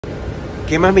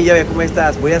¿Qué más, mi llave? ¿Cómo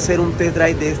estás? Voy a hacer un test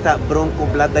drive de esta Bronco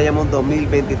Black Diamond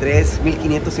 2023,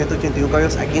 1500-181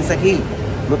 caballos aquí en San Gil.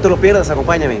 No te lo pierdas,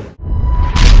 acompáñame.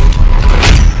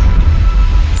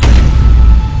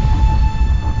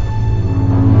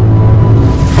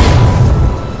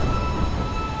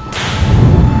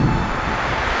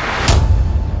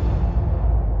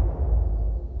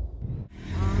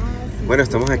 Bueno,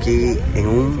 estamos aquí en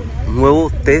un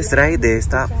nuevo test drive de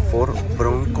esta Ford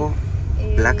Bronco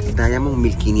Black Diamond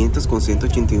 1500 con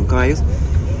 181 caballos.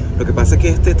 Lo que pasa es que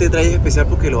este test drive es especial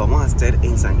porque lo vamos a hacer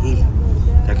en San Gil.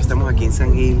 Ya que estamos aquí en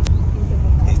San Gil,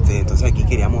 entonces aquí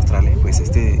quería mostrarles pues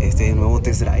este nuevo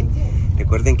test drive.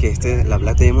 Recuerden que la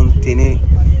Black Diamond tiene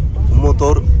un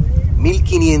motor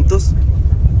 1500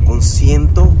 con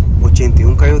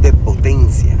 181 caballos de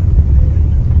potencia.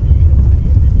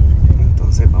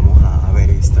 Entonces vamos a ver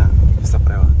esta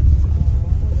prueba.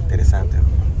 Interesante, ¿no?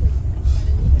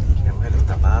 Aquí vemos el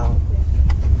destapado.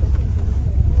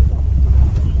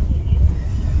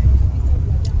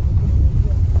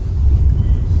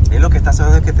 Es lo que está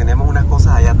haciendo es que tenemos unas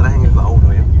cosas allá atrás en el baúl, ¿no?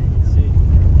 Sí.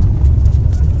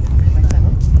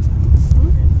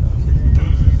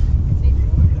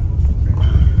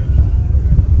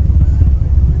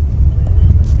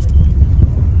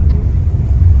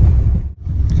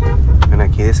 Bueno,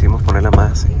 aquí decidimos ponerla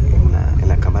más en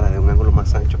la cámara de un ángulo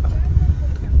más ancho para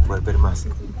poder ver más.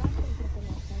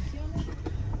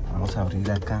 Vamos a abrir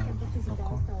acá un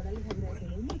poco.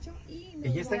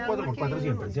 Ella está en 4x4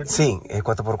 siempre, ¿cierto? Sí, el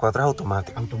 4x4 es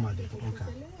automático. Automático,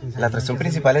 ok. La tracción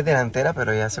principal es delantera,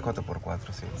 pero ella hace 4x4,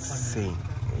 sí. Sí,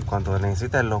 y cuando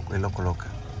necesita él lo coloca.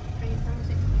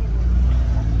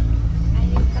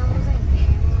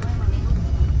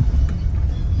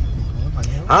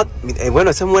 Bueno,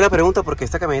 esa es buena pregunta porque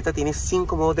esta camioneta tiene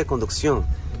 5 modos de conducción.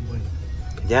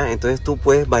 Ya, entonces tú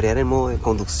puedes variar el modo de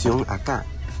conducción acá.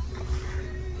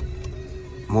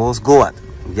 Modos Goat,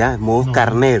 ya, modos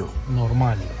carnero.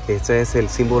 Normal. Este es el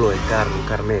símbolo del carro, un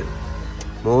carnero.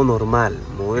 Modo normal,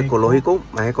 modo ecológico,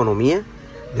 más economía.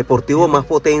 Deportivo, más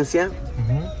potencia.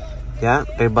 Ya,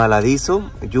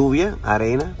 resbaladizo, lluvia,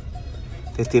 arena.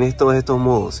 Entonces tienes todos estos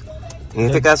modos. En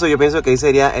este caso yo pienso que ahí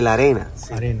sería el arena.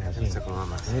 Sí. Arena, sí. Es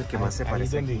el que más se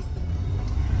parece aquí.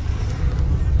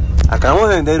 Acabamos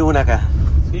de vender una acá.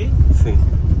 ¿Sí? Sí.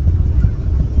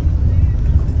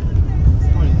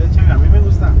 Bonita, chévere. A mí me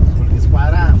gusta porque es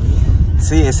cuadrada.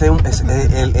 Sí,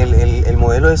 el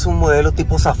modelo es un modelo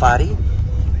tipo Safari.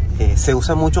 Se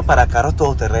usa mucho para carros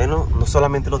todoterreno. No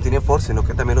solamente lo tiene Ford, sino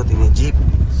que también lo tiene Jeep.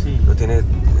 Sí. Lo tiene,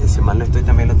 si mal no estoy,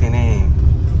 también lo tiene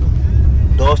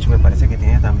Dodge, me parece que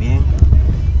tiene también.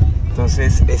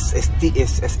 Entonces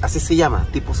así se llama,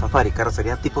 tipo Safari,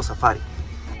 carrocería tipo Safari.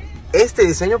 Este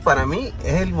diseño para mí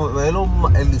es el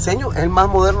diseño es el más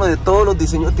moderno de todos los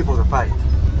diseños tipo Safari.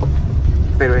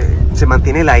 Pero se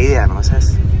mantiene la idea, ¿no? Ese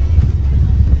es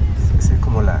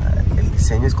como el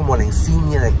diseño es como la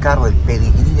insignia del carro, el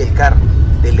pedigrí del carro,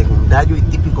 del legendario y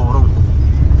típico Bronco.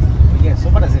 Oye, eso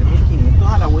para hacer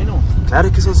 1500 a la bueno. Claro,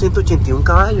 es que son 181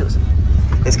 caballos.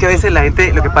 Es que a veces la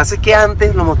gente, lo que pasa es que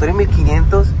antes los motores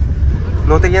 1500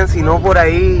 no tenían sino por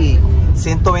ahí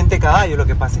 120 caballos. Lo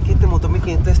que pasa es que este motor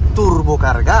 1500 es turbo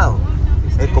cargado.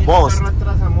 EcoBoost.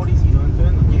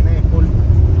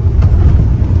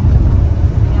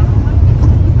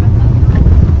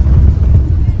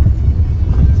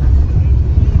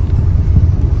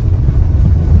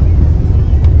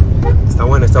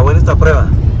 Está buena esta prueba.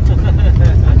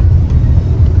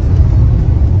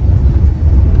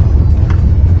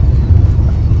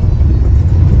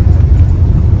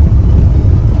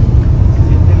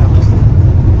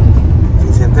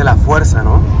 La fuerza,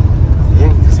 ¿no?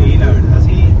 Bien. Sí, la verdad,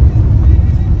 sí.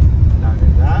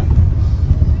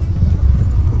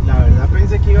 La verdad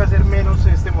pensé que iba a ser menos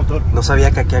este motor. No sabía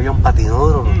que aquí había un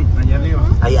patinódromo. Allá arriba.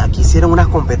 Aquí hicieron unas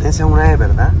competencias una vez,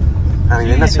 ¿verdad? A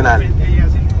nivel nacional.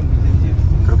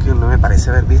 Creo que no me parece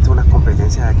haber visto unas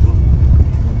competencias aquí. Lo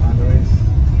malo es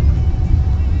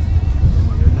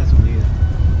la subida.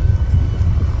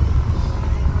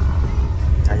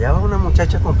 Allá va una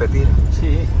muchacha a competir.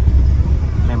 Sí.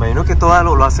 Me imagino que todas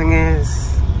lo hacen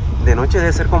es... De noche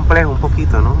debe ser complejo un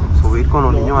poquito, ¿no? Subir con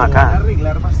los niños acá. Van a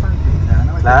arreglar bastante.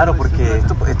 Claro, porque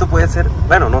esto puede ser...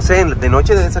 Bueno, no sé, de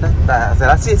noche debe ser...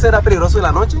 ¿Será peligroso de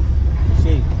la noche?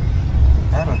 Sí.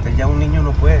 Claro, entonces ya un niño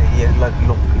no puede. Y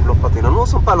los patinones no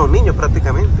son para los niños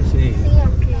prácticamente. Sí,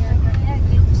 aunque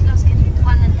aquí los que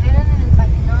cuando entrenan en el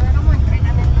patinódromo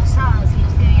entrenan en los sábados. Y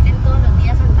los que vienen todos los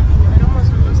días al patinódromo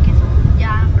son los que son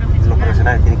ya profesionales. Los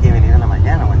profesionales tienen que venir en la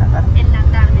mañana o en la tarde. En la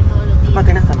tarde todos los días. ¿Tú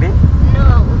patinas también?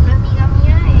 No, una amiga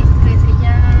mía, pues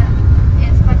ella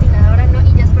es patinadora, ¿no? Y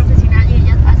ella es profesional y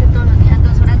ella hace todos los días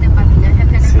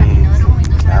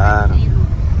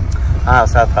Ah, o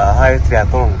sea, trabaja el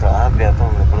triatlón de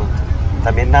pronto.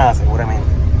 También nada, seguramente.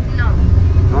 No.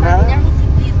 ¿No nada? Patinaje y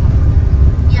ciclismo.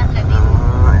 Y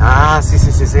atletismo. Sí,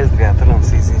 el triatlón,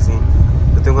 sí.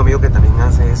 Yo tengo un amigo que también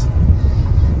hace eso.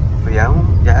 Pero ya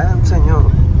un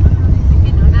señor.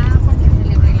 Que no nada porque se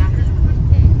le relaja.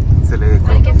 Se le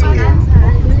Porque se cansa,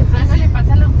 algo le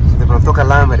pasa a los de pronto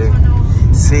calambre.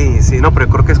 Sí, no, pero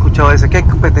creo que he escuchado eso. Es que hay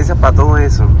competencia para todo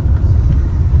eso.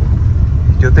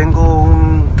 Yo tengo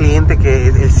un cliente que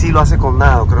él sí lo hace con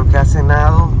nado. Creo que hace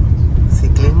nado,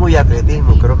 ciclismo y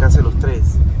atletismo. Creo que hace los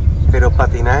tres. Pero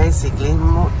patinaje,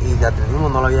 ciclismo y atletismo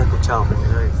no lo había escuchado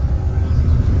primera vez.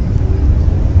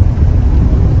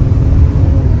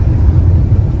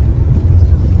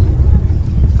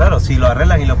 Claro, si lo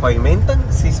arreglan y lo pavimentan,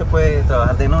 sí se puede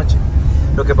trabajar de noche.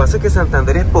 Lo que pasa es que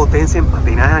Santander es potencia en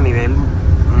patinaje a nivel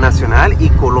nacional y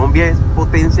Colombia es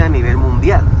potencia a nivel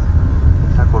mundial.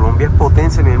 O sea, Colombia es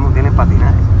potencia a nivel mundial en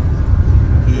patinaje.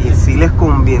 Y sí les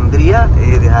convendría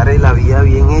dejar la vía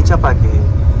bien hecha para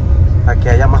que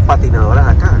haya más patinadoras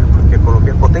acá, porque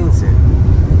Colombia es potencia.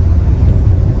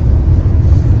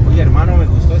 Oye, hermano, me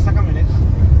gustó esta camioneta.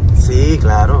 Sí,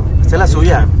 claro. Esta es la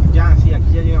suya. Ya, sí,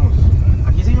 aquí ya llegamos.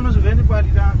 Aquí sigue uno subiendo y puede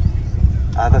ir a...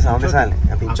 ¿A dónde sale?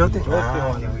 ¿A Pinchote? A Pinchote,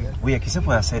 vale. Uy, aquí se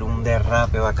puede hacer un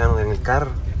derrape bacano en el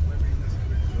carro.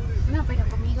 No, pero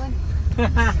conmigo no.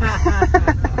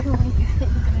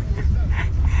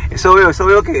 Eso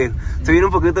veo que se viene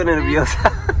un poquito nerviosa.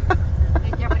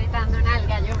 Estoy apretando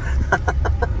nalga yo.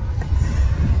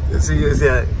 Sí, yo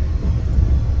decía,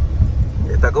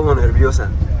 está como nerviosa.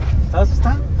 ¿Estás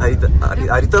asustada?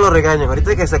 Ahorita lo regañan,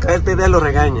 ahorita que se acabe el TD lo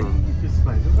regañan. Pues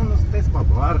para eso son los test, para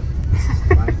probar.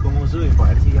 Para ver cómo sube,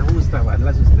 para ver si ya gusta, para ver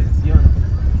la suspensión.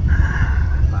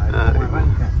 Para ver cómo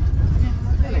arranca.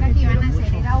 Era que iban a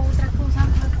hacer, era otra cosa.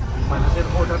 Van a hacer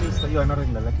otra pista y van a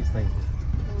arreglar la que está ahí.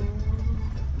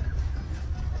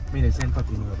 Mire, ese es el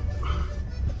patinador.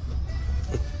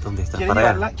 ¿Dónde está?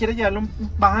 Para allá. ¿Quiere llevarlo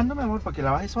bajando, mi amor, para que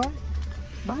la bajes suave?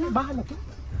 Bájala tú.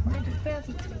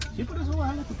 Sí, por eso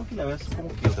bájala tú, para que la veas como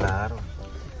que... Claro.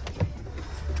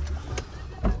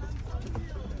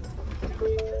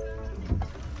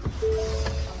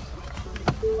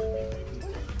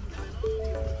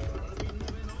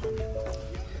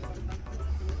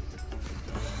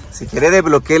 Si quiere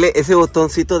desbloquearle ese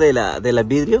botoncito de la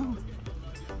vidrio,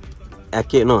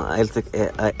 aquí no, es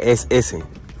ese,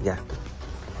 ya.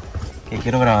 Que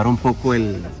quiero grabar un poco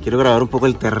el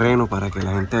terreno para que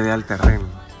la gente vea el terreno.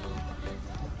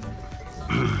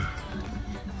 Mi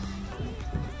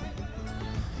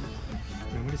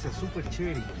amor, está súper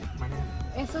chévere.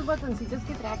 Esos botoncitos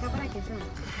que trae acá, ¿para qué son?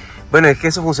 Bueno, es que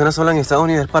eso funciona solo en Estados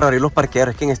Unidos para abrir los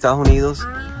parqueaderos. Es que en Estados Unidos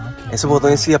esos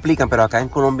botones sí aplican, pero acá en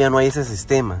Colombia no hay ese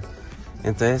sistema.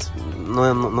 Entonces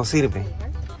no sirve.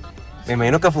 Me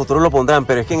imagino que a futuro lo pondrán,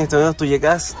 pero es que en Estados Unidos tú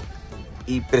llegas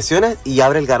y presionas y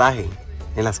abre el garaje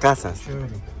en las casas.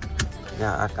 Chévere.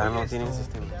 Ya, acá no tienen ese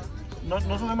sistema. ¿No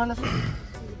sube más la suya?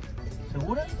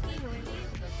 ¿Segura?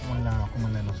 Como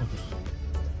en la de nosotros.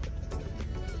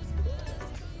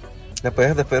 La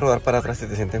puedes después rodar para atrás si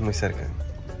te sientes muy cerca.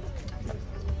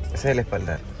 Ese es el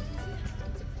espaldar.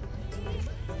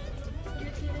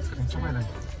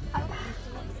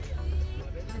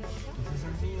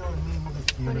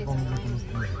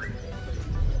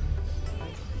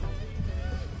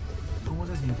 ¿Cómo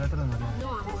se siente atrás? No,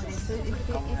 amor,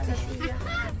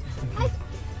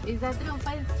 esa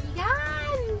trompa es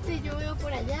gigante. Yo veo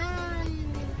por allá.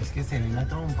 Es que se ve la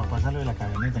trompa, pásalo de la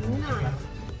camioneta. No.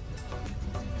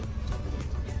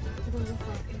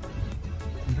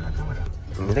 Mira la cámara.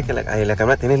 Mira que la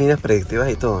cámara tiene líneas predictivas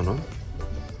y todo, ¿no?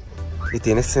 Y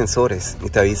tienes sensores y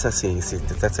te avisa si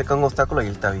te está cerca un obstáculo y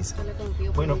él te avisa.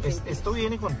 Bueno, esto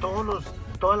viene con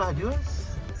todas las ayudas.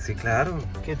 Sí, claro.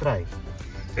 ¿Qué trae?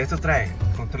 Esto trae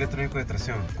control electrónico de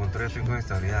tracción, control electrónico de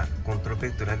estabilidad, control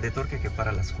vectorial de torque que es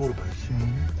para las curvas,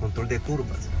 control de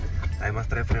curvas. Además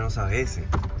trae frenos ABS,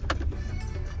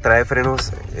 trae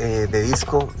frenos de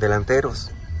disco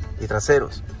delanteros y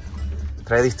traseros,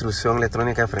 trae distribución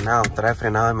electrónica de frenado, trae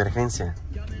frenado de emergencia.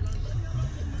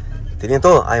 Tiene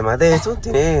todo. Además de esto,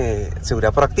 tiene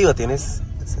seguridad proactiva, tienes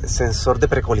sensor de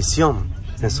precolisión,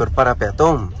 sensor para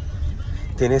peatón,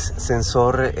 tienes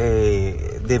sensor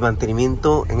de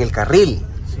mantenimiento en el carril,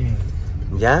 Sí.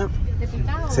 ¿ya?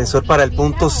 Sensor para el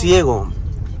punto ciego.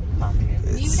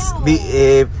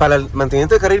 Para el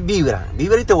mantenimiento del carril vibra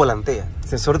y te volantea.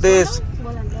 Sensor de...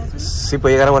 Sí,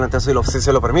 puede llegar a volantear si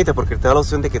se lo permite, porque te da la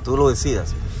opción de que tú lo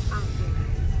decidas.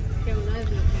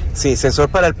 Sí, sensor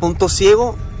para el punto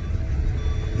ciego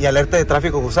y alerta de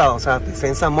tráfico cruzado. O sea, te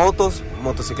sensa motos,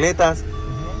 motocicletas,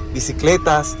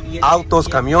 bicicletas, autos,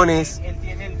 camiones. Él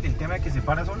tiene el tema de que se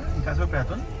para sola en caso de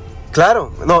peatón?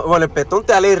 Claro, no, bueno, el peatón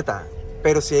te alerta,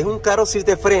 pero si es un carro sí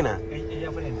te frena.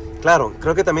 Ella frena. Claro,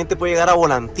 creo que también te puede llegar a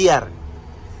volantear.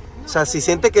 O sea, si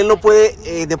siente que él no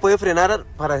puede frenar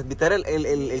para evitar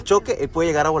el choque, él puede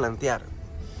llegar a volantear.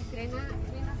 ¿Frena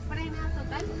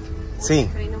total? Sí.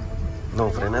 Frena.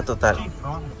 No, frena total. Sí,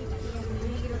 vamos.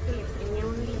 Negro que le frena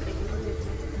un libre.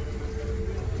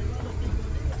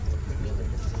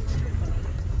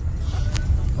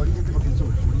 Oríllate porque él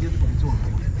sube, oríllate porque él sube.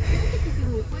 Que si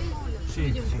me puede,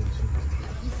 Sí, sí,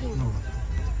 sí. No.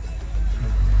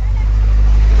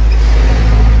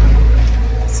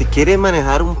 Si quieres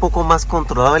manejar un poco más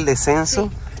controlado el descenso,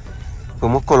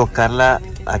 podemos colocarla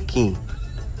aquí.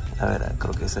 A ver,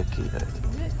 creo que es aquí.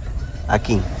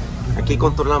 Aquí. Aquí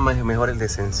controla mejor el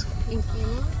descenso. ¿En qué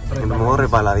no? En modo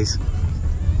resbaladizo.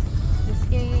 Es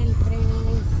que el freno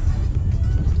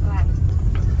es raro.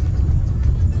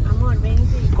 Amor,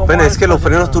 vente. Bueno, es que los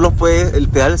frenos tú los puedes, el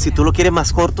pedal, si tú lo quieres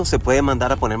más corto, se puede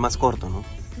mandar a poner más corto, ¿no?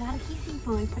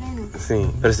 Larguísimo el freno.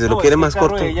 Sí, pero si lo quieres más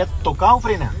corto. Ella tocaba o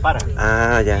frena, para.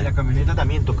 Ah, ya. Y la camioneta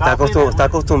también tocaba. Está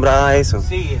acostumbrada a eso.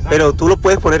 Sí, exacto. Pero tú lo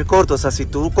puedes poner corto. O sea, si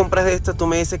tú compras esta, tú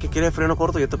me dices que quieres freno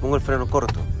corto, yo te pongo el freno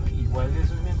corto. Igual de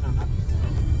eso es mientras, ¿no?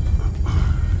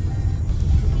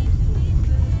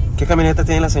 ¿Qué camioneta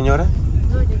tiene la señora?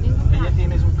 No, yo tengo. Ella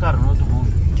tiene un carro, un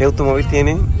automóvil. ¿Qué automóvil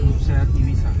tiene? Un Seat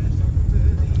Ibiza.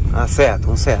 Ah, Seat,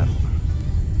 un Seat.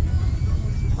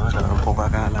 Vamos a hablar un poco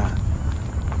acá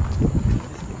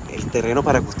el terreno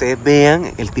para que ustedes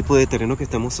vean el tipo de terreno que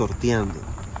estamos sorteando.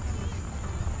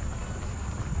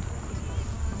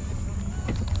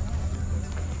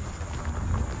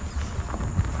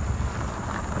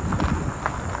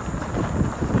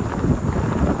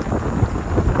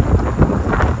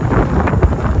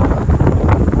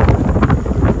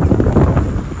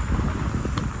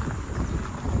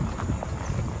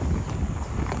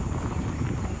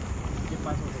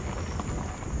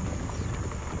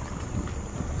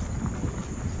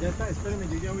 Ya está, espérenme,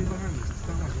 yo ya voy bajando. Es que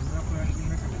estamos haciendo una prueba aquí en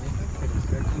una camioneta, pero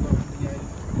estoy aquí bajando ya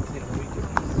del móvil.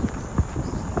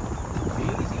 Sí,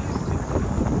 sí, sí.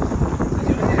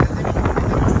 Estaciones de mi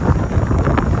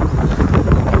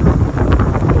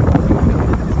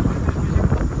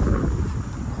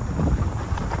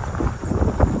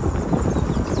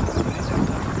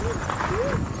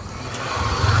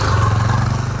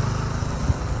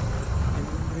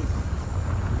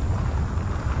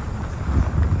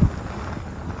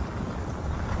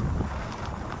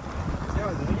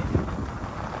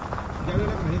ya veo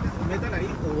la camioneta, métala ahí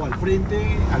o al frente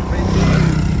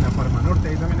en la Farma Norte,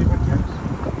 ahí también hay parqueados.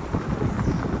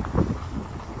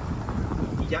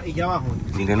 Y ya abajo.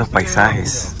 Miren los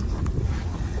paisajes.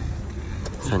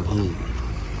 San Gil.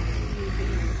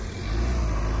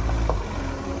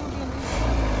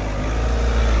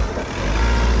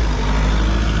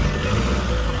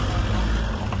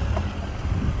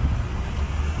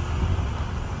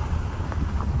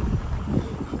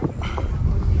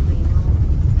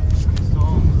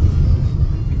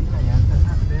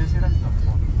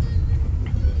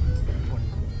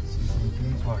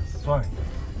 Suave,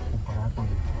 comparada con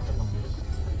otra camioneta.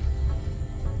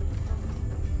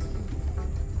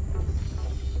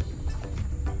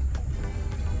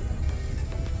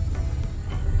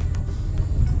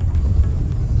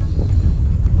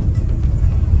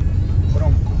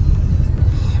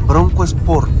 Bronco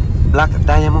Sport Black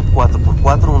Diamond 4x4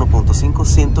 1.5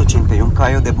 181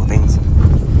 caballos de potencia.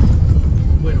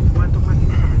 Bueno, ¿cuánto cuesta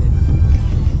esta camioneta?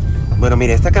 Bueno,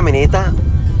 mire, esta camioneta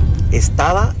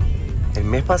estaba el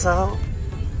mes pasado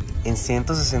en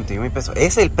 161 mil pesos. Ese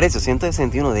es el precio,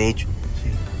 161 de hecho. Sí.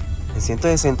 En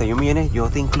 161 millones yo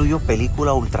te incluyo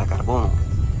película ultracarbono.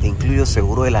 Te incluyo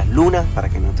seguro de las lunas para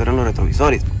que no entren los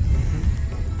retrovisores.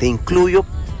 Te incluyo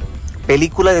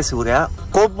películas de seguridad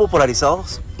combo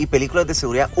polarizados y películas de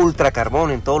seguridad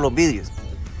ultracarbono en todos los vídeos.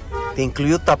 Te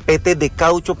incluyo tapetes de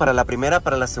caucho para la primera,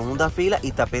 para la segunda fila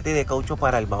y tapete de caucho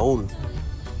para el baúl.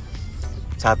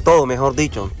 O sea, todo, mejor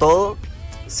dicho, todo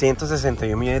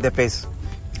 161 millones de pesos.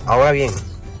 Ahora bien,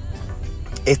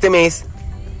 este mes,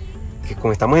 que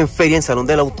como estamos en feria en Salón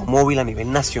del Automóvil a nivel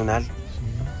nacional,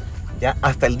 ya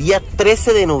hasta el día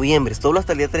 13 de noviembre, solo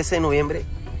hasta el día 13 de noviembre,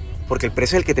 porque el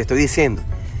precio es el que te estoy diciendo.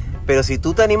 Pero si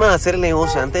tú te animas a hacer el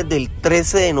negocio antes del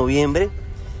 13 de noviembre,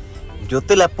 yo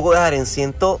te la puedo dejar en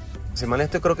 100, si mal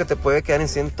esto creo que te puede quedar en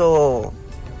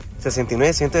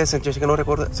 169, 168, que no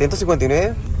recuerdo,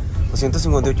 159 o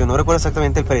 158, no recuerdo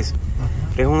exactamente el precio.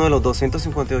 Pero es uno de los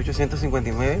 258,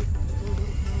 159.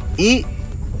 Y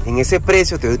en ese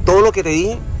precio te doy todo lo que te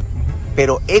dije,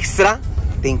 pero extra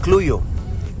te incluyo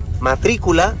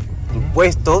matrícula,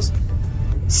 impuestos,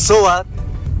 SOAT,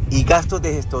 y gastos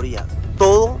de gestoría,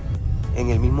 todo en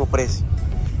el mismo precio.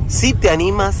 Si te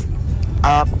animas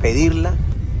a pedirla,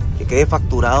 que quede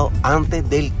facturado antes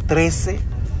del 13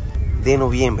 de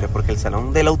noviembre, porque el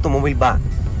Salón del Automóvil va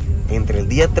entre el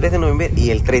día 3 de noviembre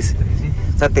y el 13.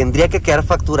 O sea, tendría que quedar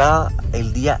facturada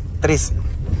el día 13.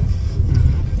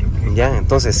 ¿Ya?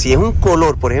 Entonces, si es un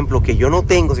color, por ejemplo, que yo no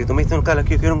tengo, si tú me dices, no, Carlos,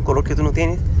 que yo quiero un color que tú no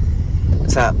tienes, o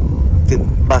sea,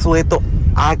 va sujeto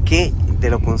a que te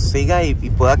lo consiga y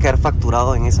pueda quedar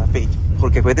facturado en esa fecha.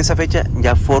 Porque después de esa fecha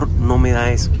ya Ford no me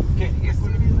da eso. ¿Qué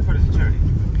color me parece chévere?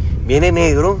 Viene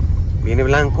negro, viene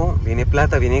blanco, viene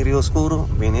plata, viene gris oscuro,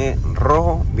 viene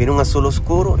rojo, viene un azul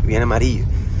oscuro y viene amarillo.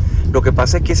 Lo que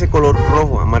pasa es que ese color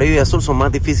rojo, amarillo y azul son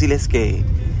más difíciles que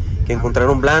encontrar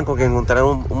un blanco, que encontrar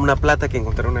una plata, que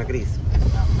encontrar una gris.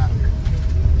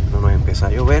 No nos empezó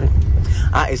a llover.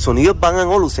 Ah, el sonido Van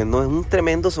Olufsen, no es un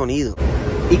tremendo sonido.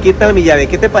 ¿Y qué tal, mi llave?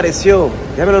 ¿Qué te pareció?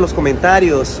 Déjamelo en los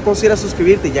comentarios. Considera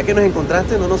suscribirte, ya que nos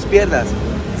encontraste, no nos pierdas.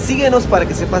 Síguenos para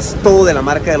que sepas todo de la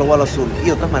marca del óvalo azul y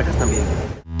otras marcas también.